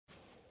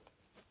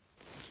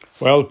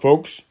Well,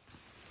 folks,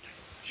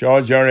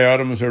 Shaw, Gerry,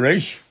 Adams,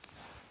 Arish,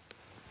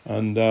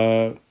 and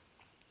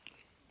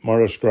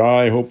Morris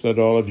Gray, I hope that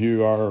all of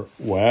you are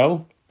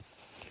well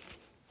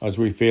as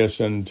we face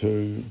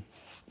into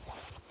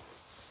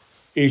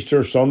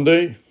Easter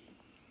Sunday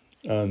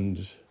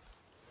and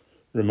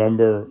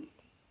remember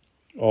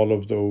all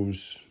of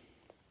those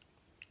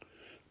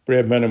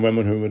brave men and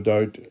women who went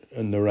out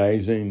in the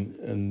rising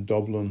in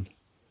Dublin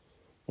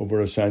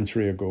over a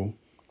century ago.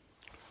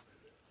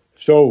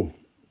 So,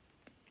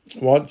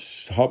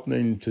 what's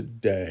happening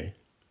today?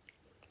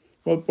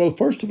 Well,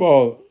 first of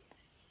all,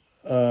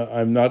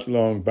 I'm not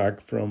long back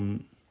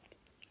from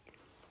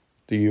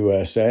the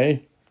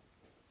USA.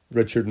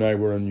 Richard and I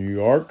were in New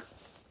York.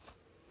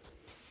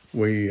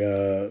 We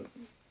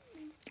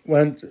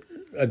went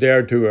a day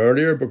or two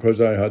earlier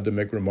because I had to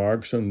make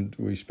remarks, and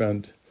we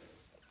spent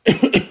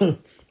a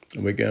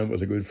weekend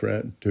with a good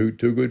friend, two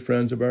good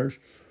friends of ours,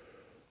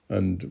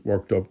 and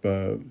worked up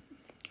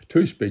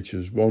two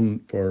speeches,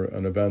 one for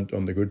an event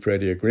on the Good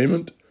Friday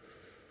Agreement,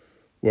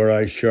 where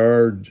I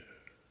shared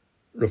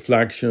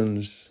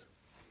reflections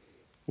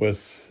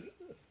with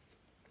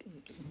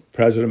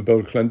President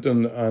Bill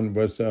Clinton and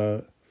with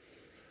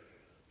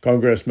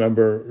Congress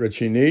member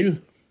Richie Neal,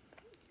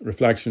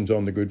 reflections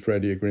on the Good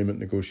Friday Agreement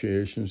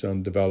negotiations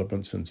and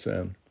developments since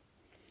then.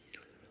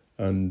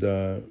 And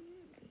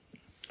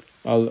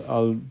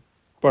I'll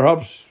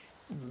perhaps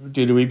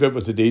deal a wee bit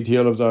with the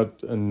detail of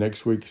that in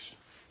next week's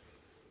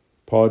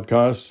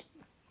podcast.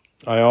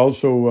 I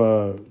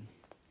also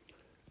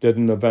did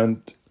an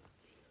event,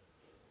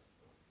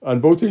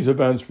 and both these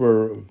events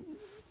were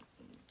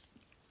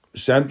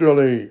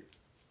centrally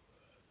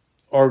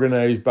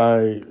organised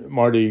by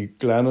Marty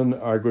Glennon,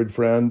 our good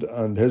friend,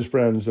 and his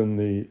friends in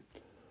the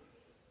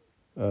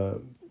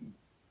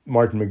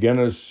Martin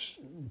McGuinness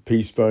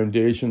Peace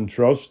Foundation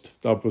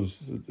Trust. That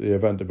was the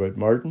event about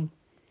Martin.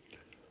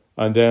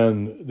 And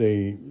then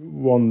the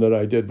one that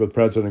I did with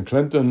President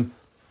Clinton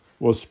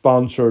was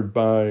sponsored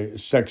by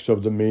 6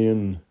 of the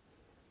main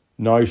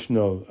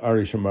national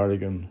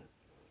Irish-American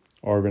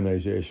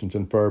organisations,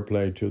 and fair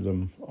play to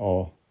them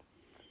all.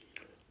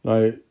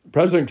 Now,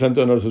 President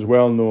Clinton, as is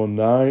well known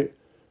now,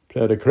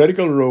 played a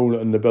critical role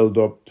in the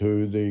build-up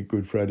to the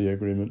Good Friday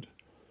Agreement.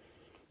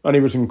 And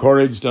he was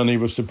encouraged and he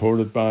was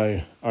supported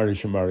by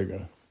Irish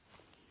America.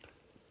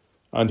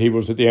 And he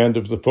was at the end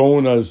of the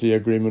phone as the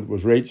agreement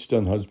was reached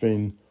and has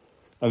been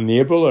an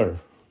enabler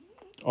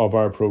of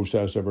our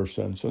process ever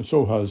since. And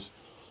so has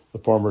the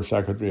former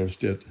Secretary of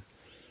State,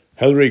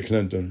 Hilary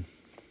Clinton.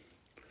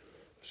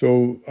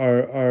 So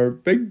our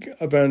big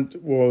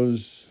event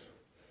was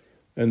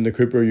in the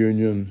Cooper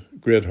Union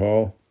Great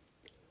Hall.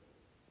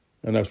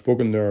 And I've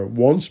spoken there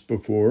once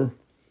before.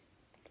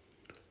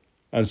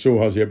 And so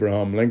has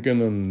Abraham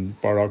Lincoln and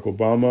Barack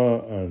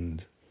Obama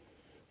and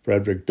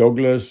Frederick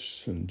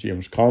Douglass and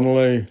James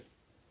Connolly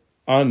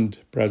and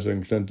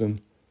President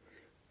Clinton,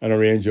 and a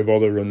range of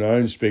other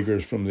renowned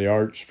speakers from the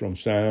arts, from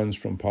science,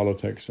 from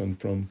politics, and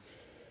from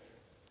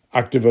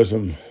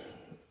activism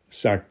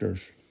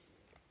sectors.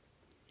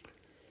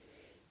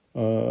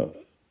 Our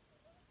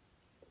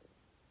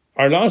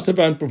last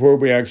event before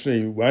we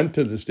actually went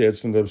to the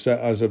States, and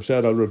as I've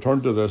said, I'll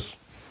return to this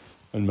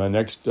in my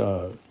next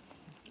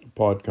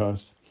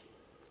podcast,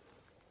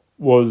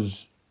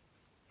 was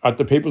at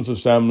the People's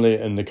Assembly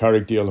in the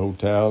Carrickdale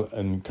Hotel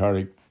in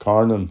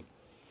Carrickcarnan,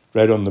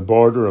 right on the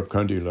border of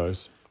County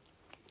Louth.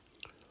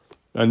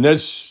 And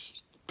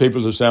this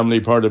People's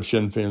Assembly, part of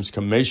Sinn Féin's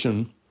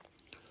Commission,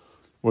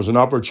 was an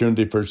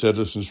opportunity for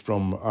citizens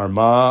from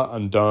Armagh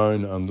and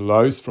Down and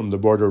Louth, from the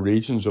border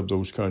regions of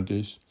those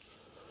counties,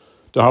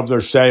 to have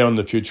their say on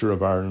the future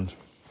of Ireland.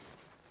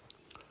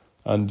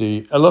 And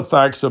the ill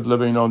effects of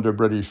living under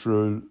British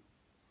rule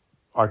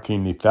are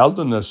keenly felt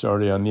in this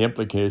area, and the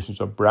implications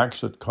of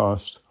Brexit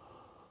cast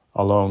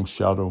a long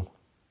shadow.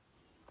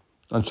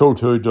 And so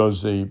too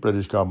does the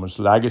British government's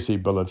legacy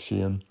bill of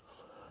shame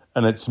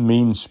and its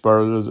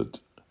mean-spirited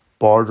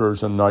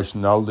Borders and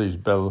Nationalities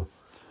Bill,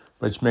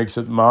 which makes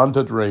it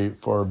mandatory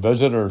for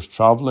visitors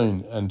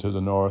travelling into the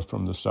north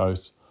from the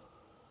south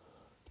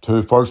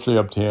to firstly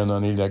obtain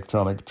an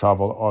electronic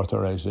travel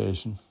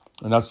authorisation.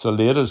 And that's the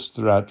latest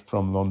threat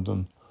from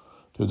London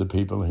to the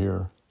people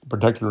here,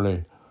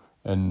 particularly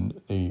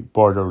in the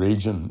border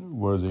region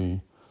where the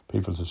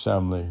People's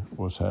Assembly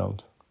was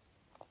held.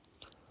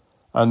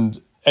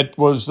 And it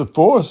was the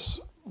 4th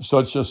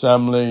such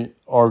assembly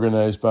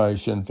organised by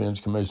Sinn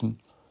Féin's Commission,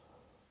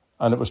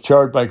 and it was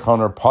chaired by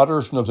Conor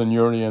Patterson of the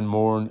Newry and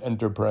Mourne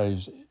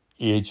Enterprise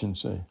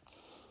Agency.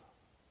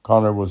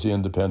 Conor was the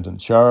independent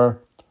chair,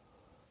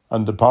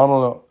 and the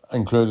panel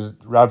included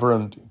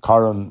Reverend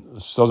Karen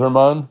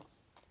Sutherman,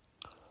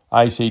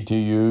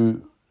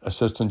 ICTU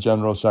Assistant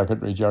General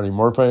Secretary Gerry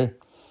Murphy,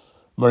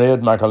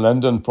 Mairead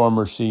McAlinden,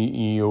 former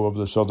CEO of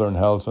the Southern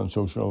Health and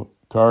Social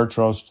Care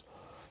Trust,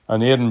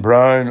 and Aidan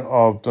Brown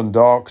of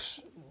Dundalk's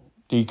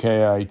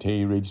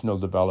DKIT Regional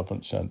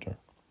Development Centre.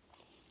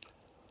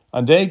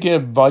 And they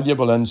gave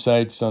valuable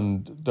insights,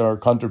 and their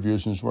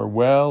contributions were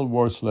well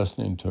worth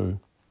listening to.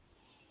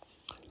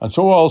 And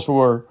so also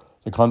were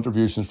the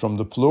contributions from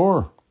the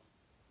floor.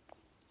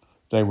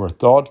 They were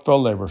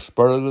thoughtful, they were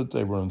spirited,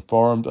 they were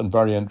informed, and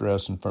very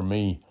interesting for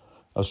me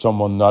as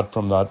someone not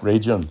from that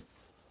region.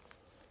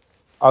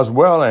 As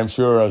well, I'm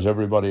sure, as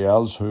everybody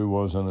else who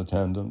was in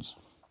attendance.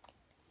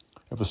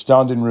 It was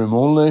standing room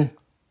only,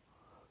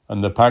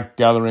 and the packed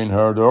gathering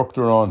heard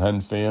Doctor on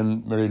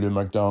Fáinne, Mary Lou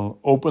MacDonald,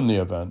 open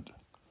the event.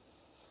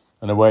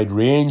 In a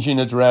wide-ranging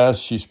address,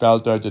 she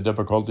spelled out the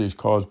difficulties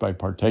caused by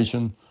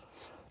partition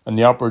and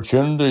the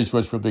opportunities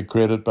which will be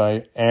created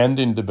by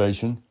ending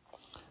division,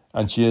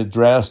 and she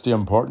addressed the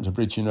importance of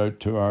reaching out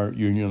to our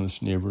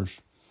unionist neighbours.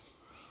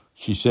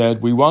 She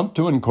said, "We want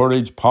to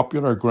encourage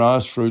popular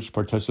grassroots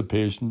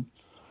participation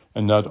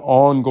in that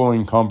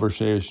ongoing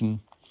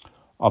conversation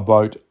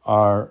about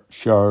our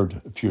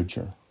shared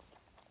future.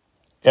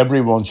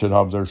 Everyone should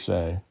have their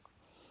say.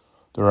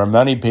 There are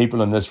many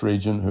people in this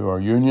region who are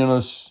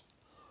unionists.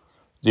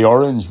 The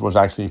Orange was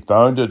actually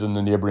founded in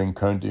the neighbouring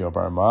county of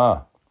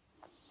Armagh,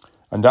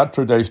 and that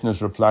tradition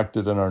is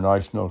reflected in our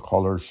national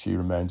colours," she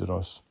reminded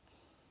us.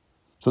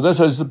 So this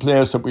is the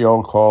place that we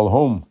all call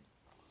home.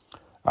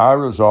 Our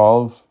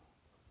resolve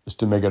is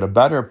to make it a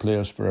better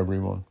place for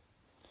everyone.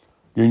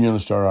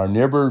 Unionists are our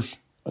neighbours,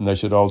 and they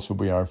should also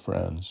be our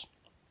friends.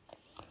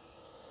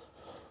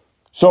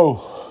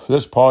 So,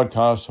 this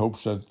podcast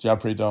hopes that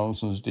Jeffrey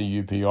Donaldson's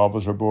DUP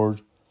Officer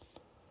Board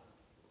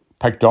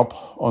picked up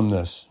on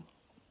this.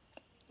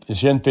 The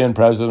Sinn Féin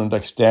President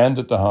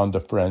extended the hand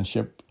of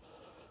friendship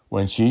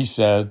when she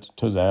said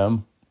to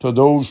them, "To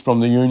those from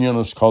the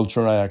unionist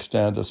culture, I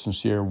extend a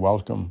sincere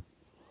welcome.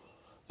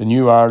 The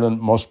new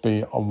Ireland must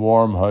be a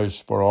warm house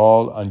for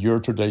all, and your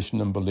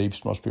tradition and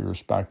beliefs must be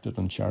respected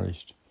and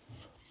cherished.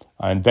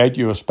 I invite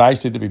you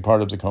especially to be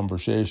part of the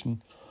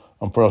conversation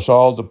and for us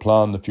all to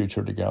plan the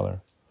future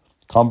together.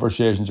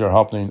 Conversations are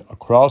happening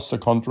across the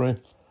country,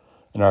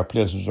 in our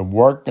places of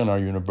work, in our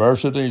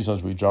universities,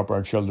 as we drop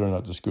our children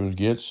at the school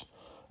gates,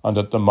 and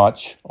at the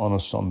match on a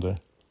Sunday.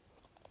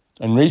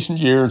 In recent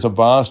years, a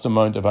vast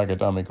amount of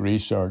academic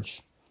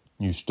research,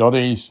 new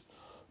studies,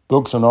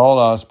 books on all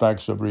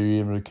aspects of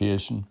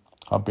reunification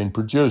have been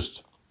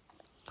produced,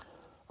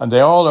 and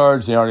they all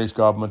urge the Irish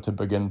government to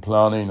begin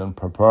planning and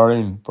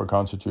preparing for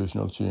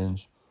constitutional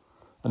change.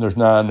 And there's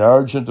now an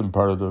urgent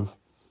imperative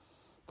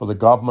for the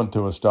government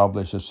to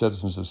establish a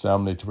citizens'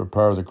 assembly to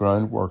prepare the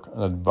groundwork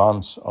in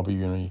advance of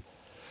a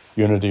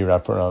unity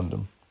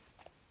referendum.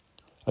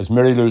 As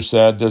Mary Lou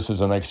said, this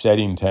is an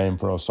exciting time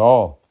for us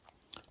all,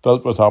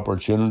 filled with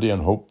opportunity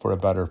and hope for a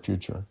better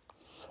future.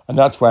 And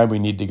that's why we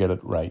need to get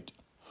it right.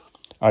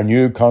 Our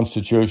new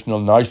constitutional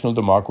national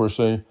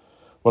democracy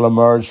will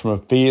emerge from a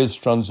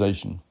phased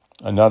transition,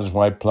 and that is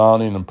why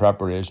planning and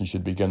preparation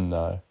should begin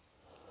now.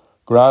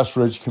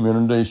 Grassroots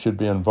communities should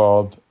be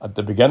involved at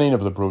the beginning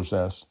of the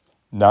process,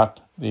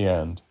 not the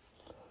end.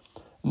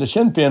 And the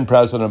Sinn Féin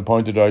President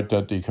pointed out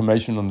that the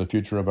Commission on the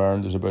Future of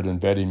Ireland is about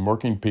inviting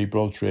working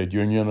people, trade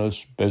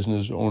unionists,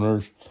 business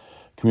owners,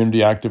 community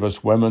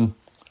activists, women,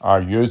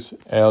 our youth,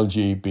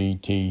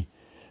 LGBTQ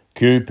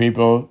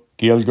people,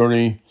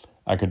 Gaelgery,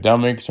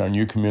 academics, our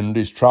new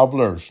communities,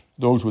 travellers,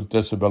 those with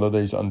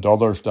disabilities and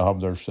others to have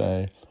their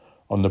say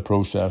on the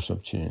process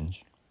of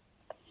change.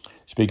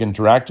 Speaking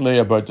directly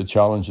about the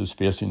challenges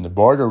facing the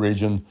border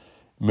region,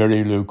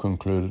 Mary Lou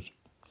concluded,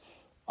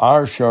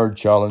 "Our shared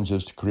challenge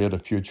is to create a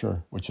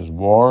future which is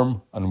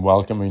warm and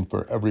welcoming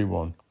for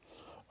everyone,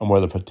 and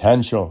where the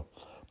potential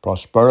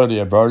prosperity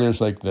of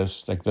areas like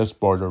this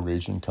border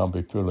region, can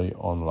be fully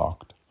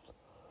unlocked."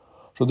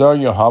 So there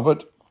you have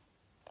it.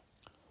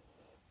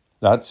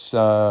 That's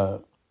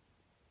a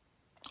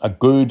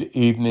good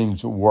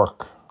evening's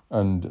work,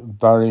 and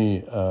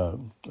very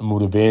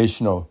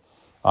motivational,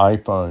 I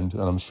found,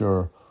 and I'm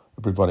sure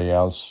everybody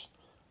else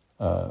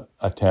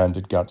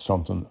attended got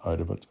something out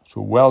of it.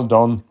 So well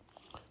done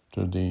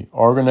to the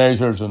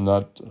organisers in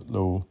that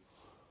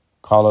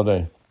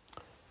locality,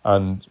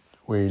 and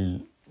we'll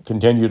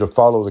continue to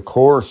follow the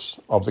course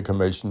of the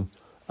Commission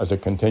as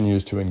it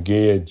continues to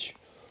engage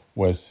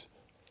with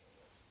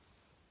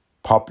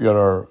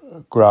popular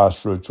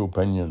grassroots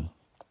opinion.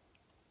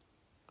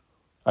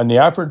 And the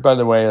effort, by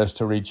the way, is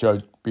to reach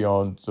out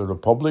beyond the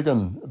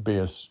Republican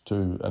base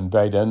to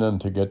invite in and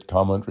to get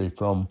commentary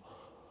from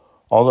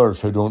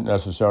others who don't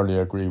necessarily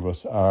agree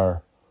with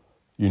our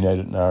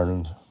United in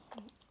Ireland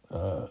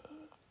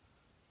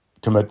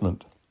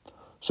commitment.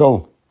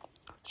 So,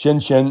 Shin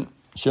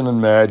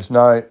and Maids.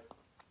 Now,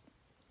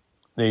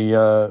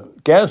 the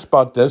guest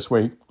spot this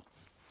week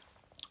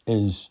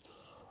is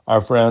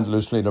our friend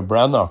Lucilita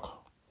Bhreatnach,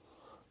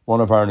 one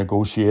of our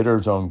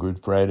negotiators on Good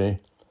Friday,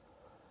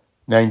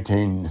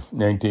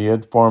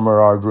 1998,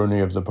 former Ardrooney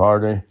of the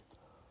party,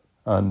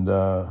 and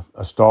a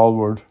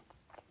stalwart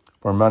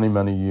for many,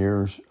 many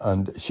years.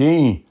 And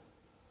she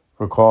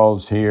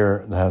recalls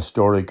here the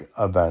historic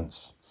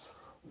events.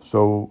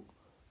 So,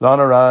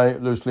 Lanarai,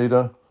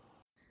 Lucilita.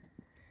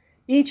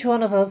 Each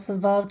one of us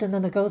involved in the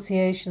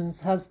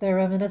negotiations has their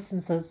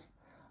reminiscences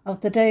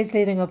of the days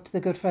leading up to the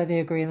Good Friday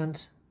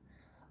Agreement,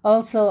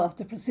 also of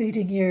the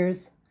preceding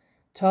years,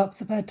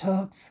 talks about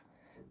talks,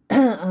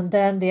 and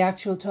then the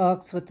actual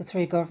talks with the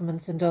three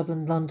governments in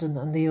Dublin, London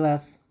and the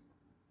US.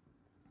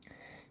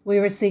 We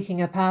were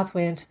seeking a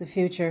pathway into the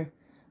future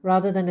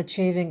rather than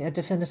achieving a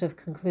definitive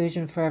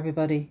conclusion for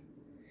everybody.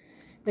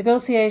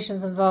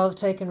 Negotiations involved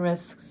taking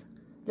risks,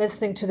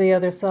 listening to the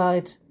other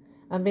side,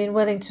 and being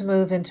willing to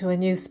move into a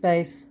new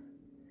space.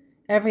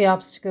 Every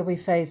obstacle we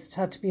faced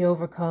had to be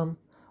overcome,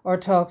 or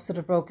talks would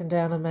have broken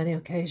down on many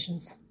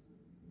occasions.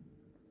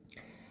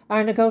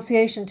 Our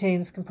negotiation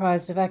teams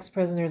comprised of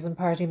ex-prisoners and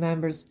party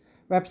members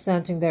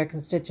representing their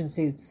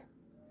constituencies.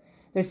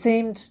 There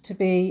seemed to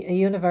be a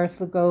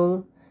universal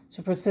goal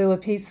to pursue a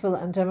peaceful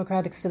and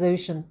democratic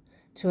solution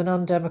to an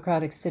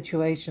undemocratic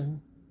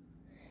situation.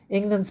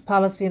 England's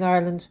policy in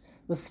Ireland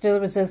was still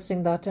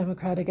resisting that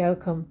democratic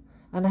outcome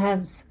and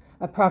hence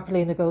a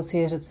properly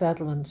negotiated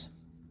settlement.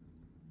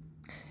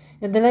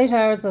 In the late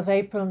hours of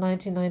April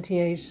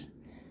 1998,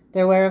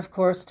 there were of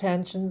course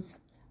tensions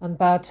and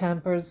bad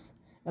tempers,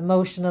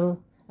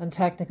 emotional and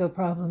technical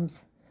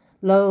problems,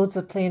 loads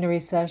of plenary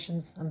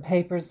sessions and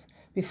papers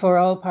before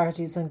all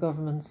parties and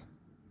governments.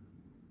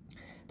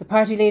 The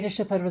party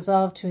leadership had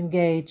resolved to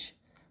engage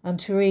and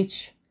to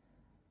reach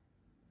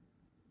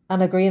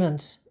an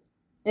agreement,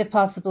 if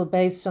possible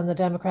based on the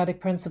democratic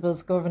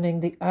principles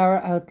governing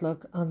our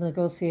outlook on the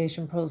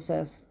negotiation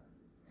process.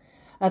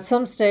 At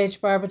some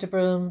stage, Barbara de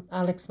Broom,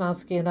 Alex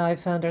Maskey and I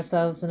found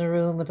ourselves in a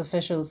room with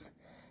officials,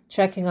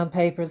 checking on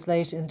papers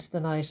late into the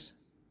night.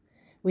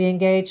 We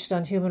engaged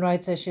on human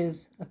rights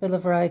issues, a Bill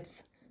of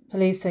Rights,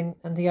 policing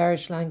and the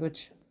Irish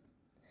language.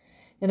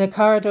 In a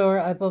corridor,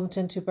 I bumped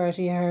into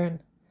Bertie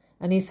Ahern,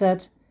 and he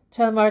said,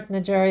 "Tell Martin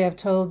and Gerry I've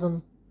told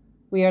them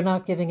we are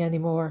not giving any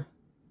more."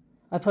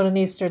 I put an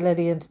Easter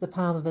lily into the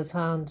palm of his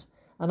hand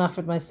and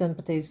offered my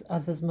sympathies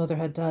as his mother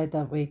had died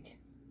that week.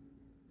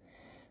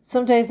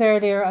 Some days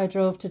earlier, I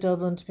drove to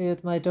Dublin to be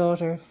with my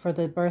daughter for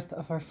the birth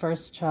of her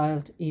first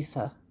child,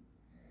 Aoife.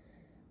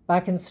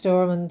 Back in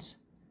Stormont,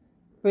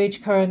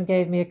 Breach Curran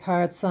gave me a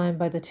card signed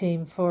by the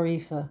team for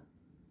Aoife.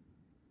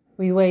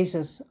 We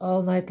waited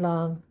all night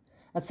long.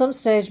 At some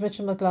stage,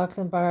 Mitchell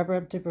McLaughlin,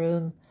 Barbara de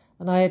Broom,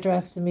 and I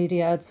addressed the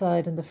media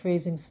outside in the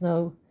freezing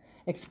snow,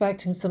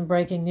 expecting some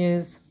breaking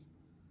news.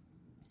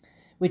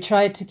 We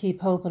tried to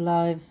keep hope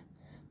alive,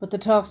 but the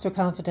talks were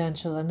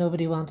confidential and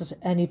nobody wanted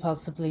any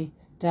possibly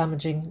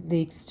damaging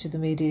leaks to the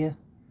media.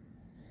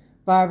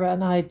 Barbara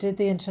and I did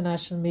the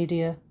international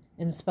media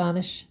in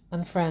Spanish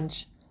and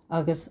French,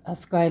 agus a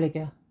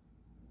Scoilige.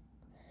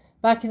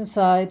 Back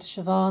inside,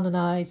 Siobhan and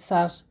I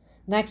sat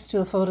next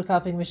to a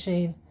photocopying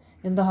machine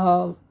in the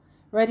hall,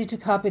 ready to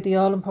copy the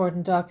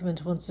all-important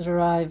document once it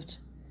arrived,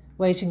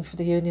 waiting for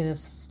the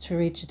unionists to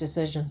reach a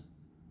decision.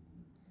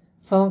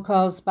 Phone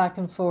calls back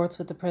and forth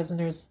with the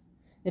prisoners.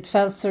 It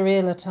felt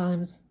surreal at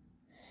times.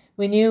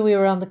 We knew we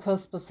were on the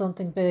cusp of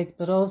something big,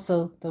 but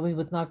also that we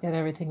would not get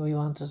everything we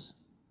wanted.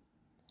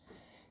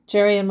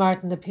 Gerry and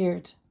Martin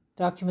appeared.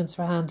 Documents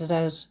were handed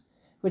out,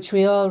 which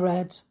we all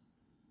read.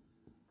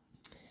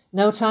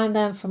 No time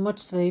then for much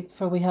sleep,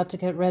 for we had to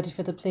get ready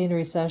for the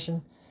plenary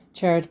session,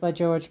 chaired by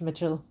George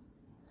Mitchell.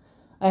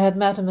 I had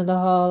met him in the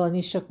hall and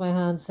he shook my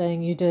hand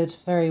saying, "You did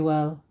very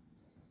well,"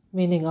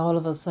 meaning all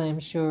of us, I am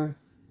sure.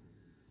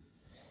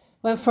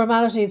 When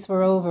formalities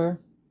were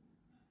over,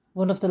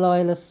 one of the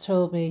loyalists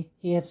told me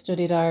he had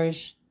studied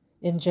Irish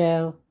in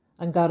jail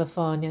and got a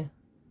Fáinne.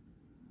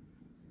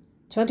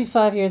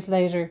 25 years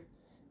later,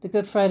 the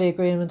Good Friday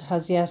Agreement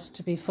has yet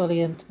to be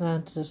fully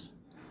implemented,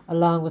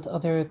 along with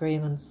other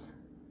agreements.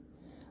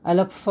 I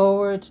look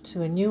forward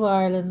to a new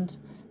Ireland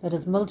that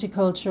is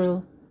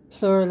multicultural,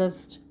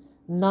 pluralist,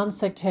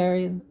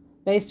 non-sectarian,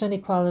 based on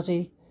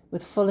equality,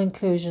 with full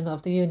inclusion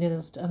of the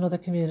unionist and other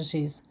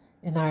communities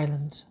in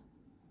Ireland.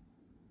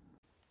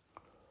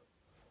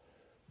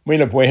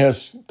 Míle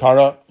buíochas,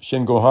 Tara,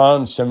 sin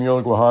Gohan,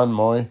 Samuel Gohan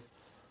Moy.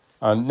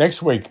 And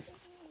next week,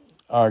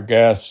 our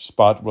guest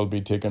spot will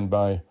be taken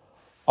by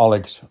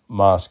Alex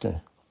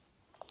Maskey.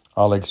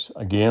 Alex,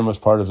 again, was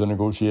part of the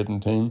negotiating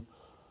team,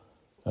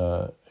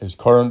 is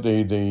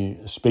currently the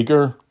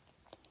speaker,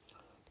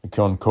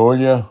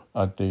 Concolia,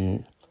 at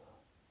the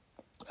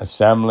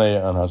Assembly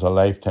and has a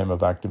lifetime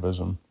of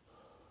activism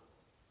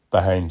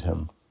behind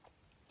him.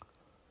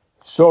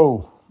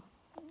 So,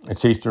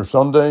 it's Easter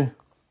Sunday.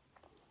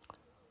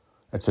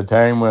 It's a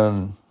time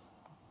when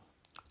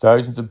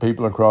thousands of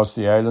people across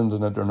the island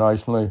and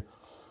internationally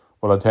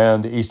will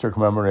attend the Easter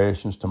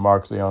commemorations to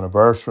mark the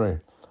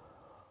anniversary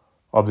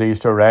of the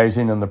Easter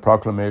Rising and the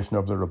Proclamation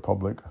of the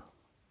Republic.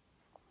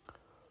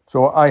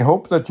 So I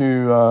hope that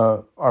you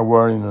are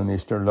wearing an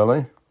Easter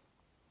lily.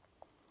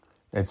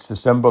 It's the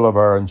symbol of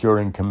our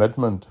enduring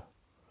commitment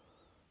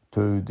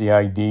to the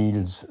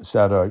ideals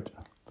set out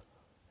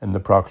in the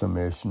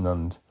Proclamation.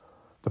 And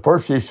the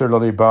first Easter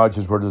lily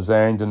badges were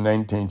designed in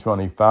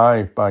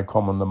 1925 by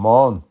Cumann na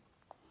Món.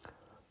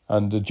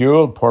 And the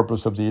dual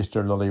purpose of the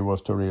Easter lily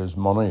was to raise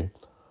money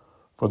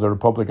for the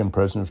Republican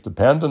Prisoners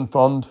Dependent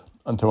Fund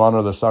and to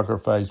honour the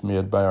sacrifice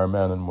made by our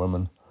men and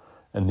women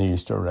in the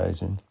Easter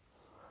Rising.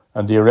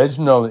 And the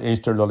original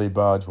Easter lily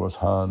badge was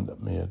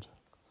handmade.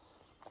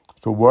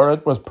 So wear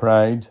it with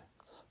pride,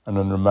 and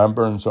in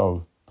remembrance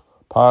of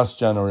past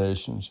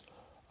generations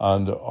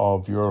and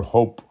of your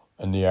hope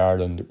in the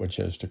Ireland which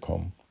is to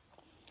come.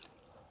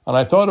 And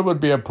I thought it would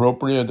be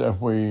appropriate if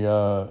we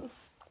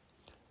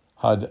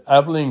had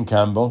Evelyn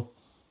Campbell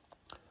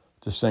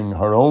to sing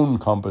her own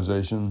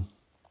composition,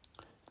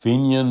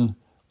 Fáinne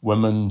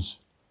Women's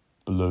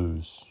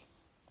Blues.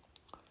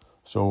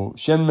 So,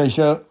 Sin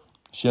Misha,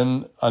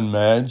 Sin and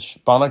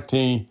Medj,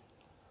 Banachti,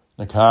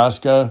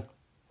 Nakaska,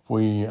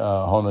 we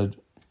honoured,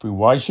 we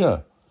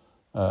Waisha,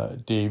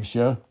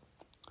 Davesha,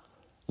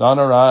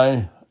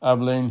 Lanarai,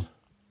 Evelyn,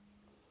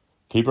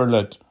 keep her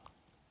lit,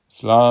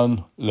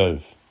 Slan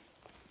live.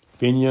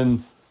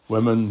 Fáinne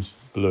Women's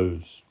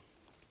Blues.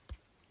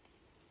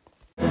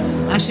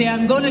 Actually,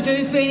 I'm going to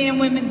do Fáinne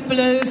Women's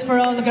Blues for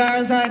all the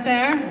girls out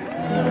there.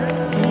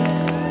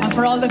 And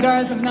for all the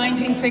girls of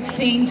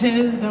 1916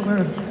 too, that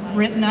were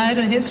written out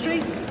of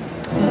history.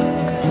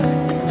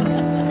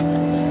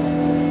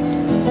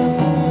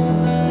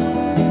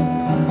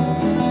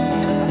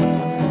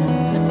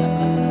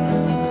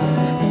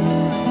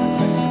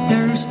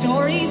 There are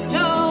stories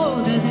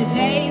told of the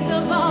days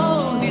of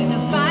old in the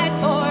fight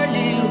for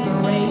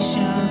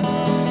liberation,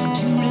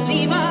 to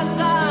relieve us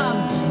of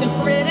the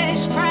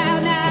British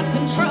crown that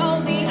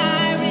controlled the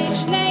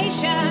Irish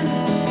nation.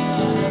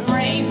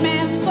 Brave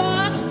men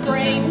fought,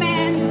 brave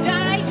men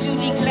died to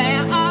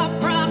declare our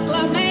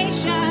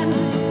proclamation.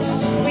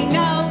 We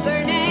know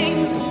their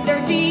names,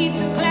 their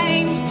deeds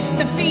acclaimed,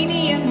 the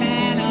Fenian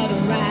men of the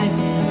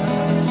rising.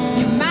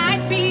 You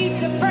might be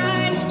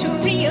surprised to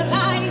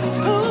realize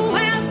who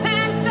else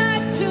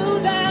answered to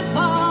the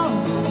call.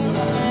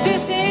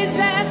 This is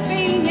the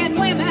Fenian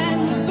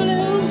Women's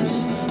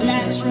Blues.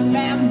 Let's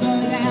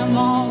remember them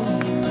all.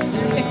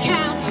 The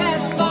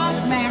Countess fought,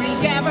 Mary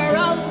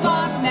Devereux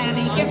fought,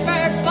 Nellie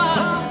Gifford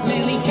fought,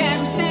 Lily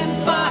Kempson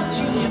fought,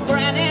 Julia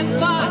Brennan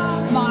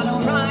fought, Maud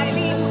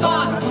O'Reilly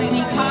fought,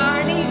 Winnie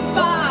Carney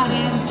fought,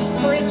 and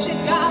Bridget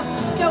Gough.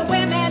 The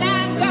women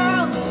and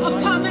girls of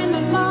Common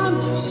and Mon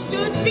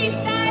stood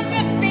beside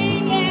the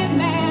Fenian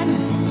men.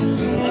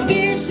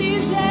 This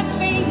is the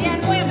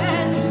Fenian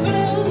Women's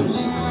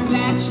Blues.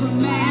 Let's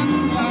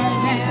remember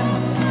them.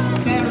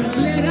 There is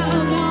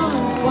little known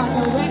what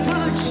the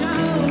records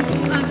show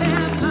of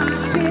their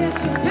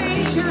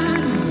participation,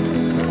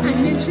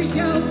 an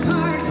integral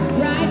part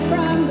right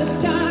from the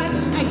start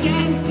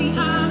against the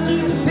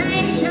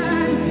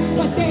occupation.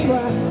 But they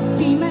were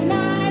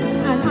demonized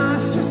and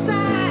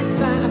ostracized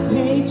by a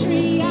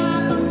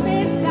patriarchal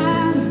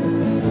system,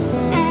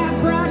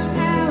 airbrushed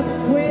out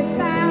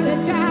without a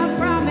doubt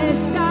from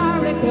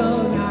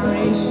historical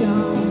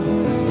narration,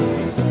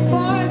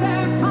 for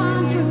their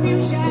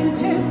contribution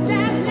to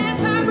the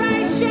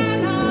liberation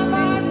of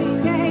our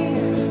state.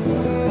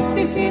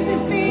 This is a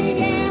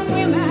Fenian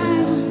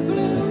Women's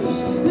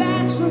Blues.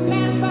 Let's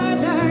remember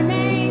their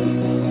names.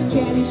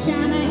 Jenny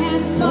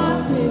Shanahan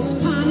fought, Liz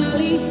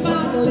Connolly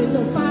fought, Liz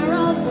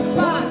O'Farrell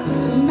fought,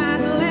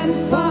 Madeline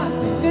fought,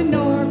 the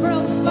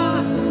Norgirls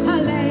fought,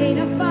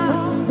 Helena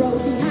fought,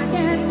 Rosie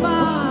Hackett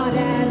fought,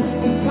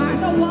 and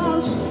Martha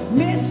Walsh,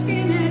 Miss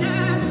Skinner,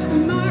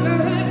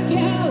 Margaret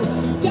Keogh,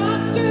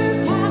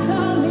 Dr.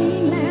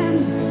 Kathleen Lim.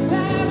 There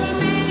are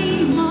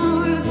many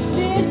more.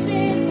 This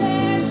is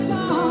their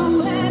song.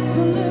 Let's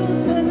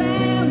salute to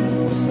them.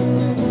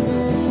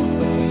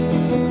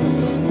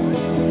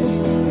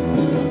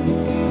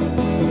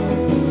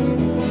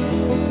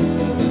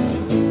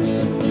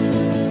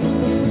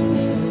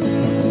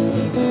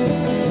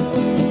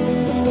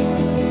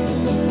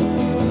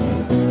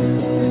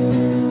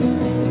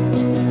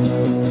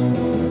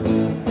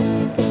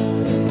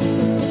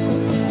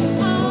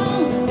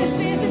 Oh, this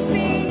is the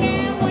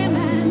Fenian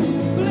Women's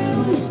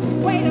Blues.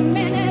 Wait a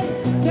minute,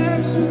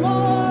 there's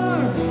more.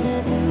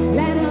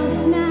 Let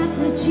us not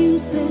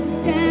reduce this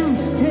down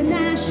to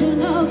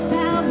national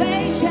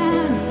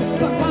salvation,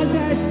 because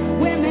there's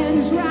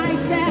women's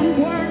rights and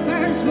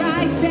workers'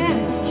 rights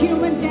and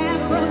human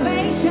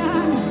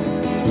deprivation.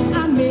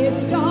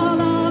 Amidst all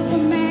of the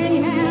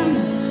mayhem,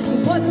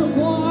 it was a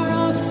war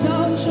of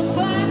social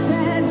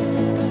classes,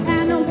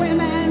 and the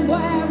women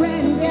were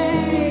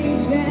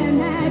engaged in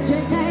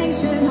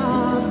education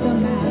of the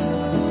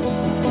masses.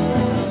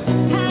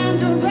 Time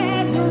to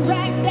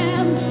resurrect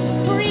them,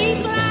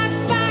 breathe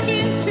life back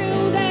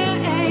into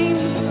their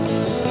aims.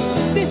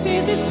 This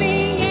is the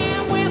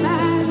Fenian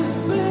Women's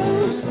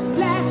Blues.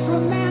 Let's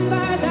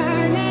remember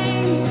their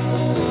names.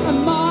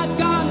 Maud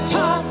Gaunt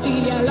taught,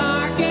 Delia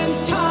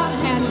Larkin taught,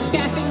 Hannah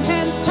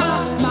Skeffington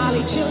taught,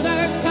 Molly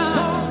Childers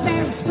taught,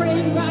 Mary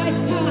Spring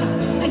Rice taught,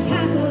 and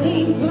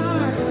Kathleen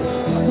Clark,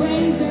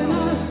 raising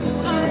us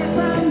out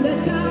from the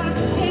dark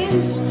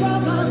in struggle.